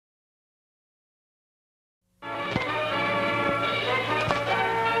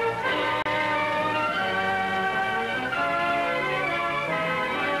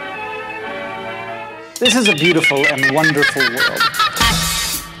This is a beautiful and wonderful world.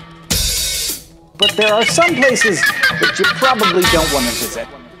 But there are some places that you probably don't want to visit.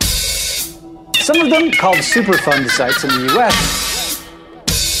 Some of them, called Superfund sites in the US,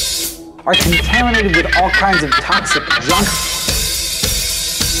 are contaminated with all kinds of toxic junk,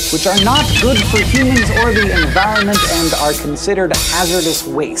 which are not good for humans or the environment and are considered hazardous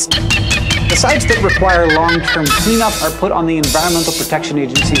waste. The sites that require long-term cleanup are put on the Environmental Protection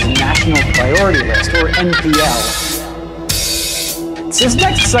Agency's National Priority List, or NPL. This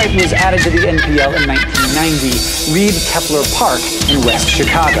next site was added to the NPL in 1990, Reed Kepler Park in West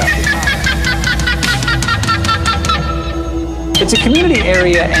Chicago. It's a community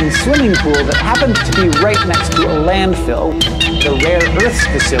area and swimming pool that happens to be right next to a landfill. The Rare Earths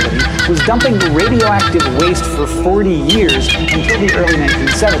facility was dumping radioactive waste for 40 years until the early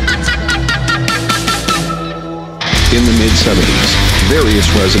 1970s. In the mid-70s, various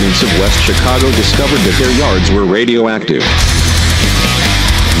residents of West Chicago discovered that their yards were radioactive.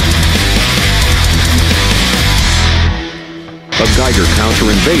 A Geiger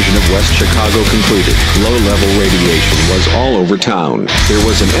counter invasion of West Chicago concluded. Low-level radiation was all over town. There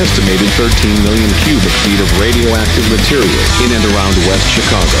was an estimated 13 million cubic feet of radioactive material in and around West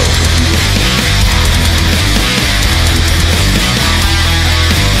Chicago.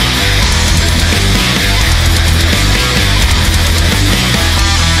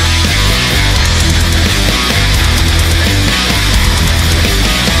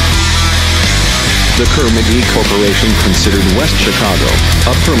 The Kerr-McGee Corporation considered West Chicago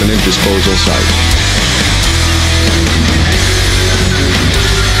a permanent disposal site.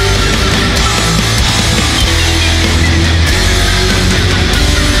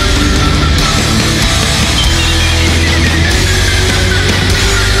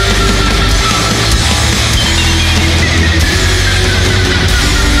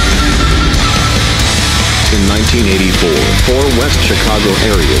 In 1984, 4 West Chicago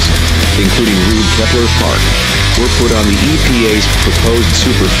areas, including Reed Kepler Park, were put on the EPA's proposed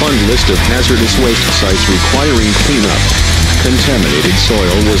Superfund list of hazardous waste sites requiring cleanup. Contaminated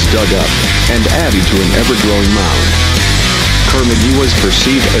soil was dug up and added to an ever-growing mound. Kerr-McGee was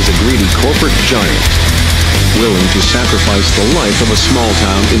perceived as a greedy corporate giant, willing to sacrifice the life of a small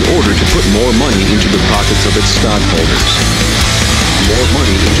town in order to put more money into the pockets of its stockholders. More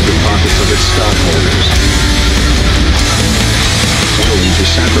money into the pockets of its stockholders. Willing to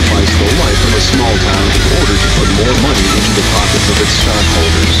sacrifice the life of a small town in order to put more money into the pockets of its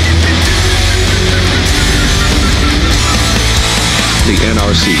stockholders. The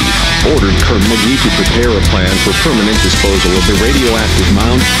NRC ordered Kerr-McGee to prepare a plan for permanent disposal of the radioactive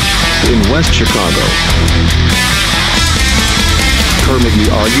mound in West Chicago. Kerr-McGee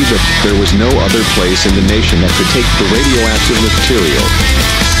argued that there was no other place in the nation that could take the radioactive material.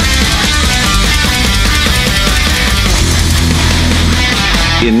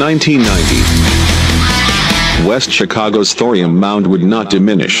 In 1990, West Chicago's Thorium mound would not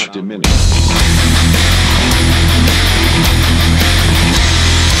diminish. We're all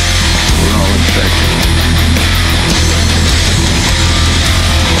infected.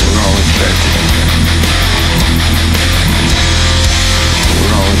 We're all infected.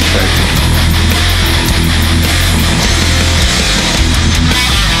 We're all infected.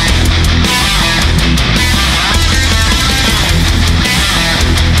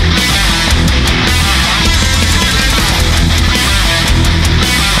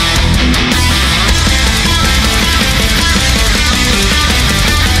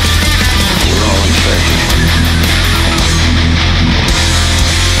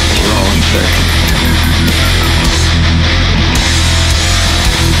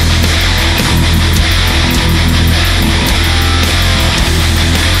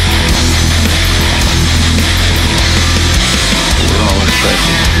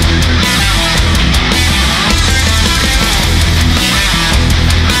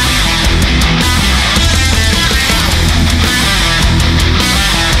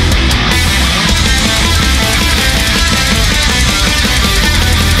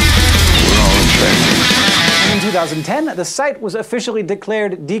 In 2010, the site was officially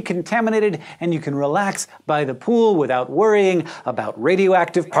declared decontaminated, and you can relax by the pool without worrying about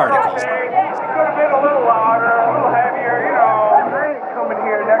radioactive particles. Could have been a little louder, a little heavier, you know. I ain't coming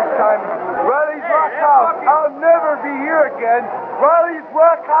here next time. Riley's Rock House. I'll never be here again. Riley's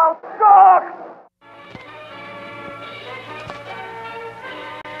Rock House sucks!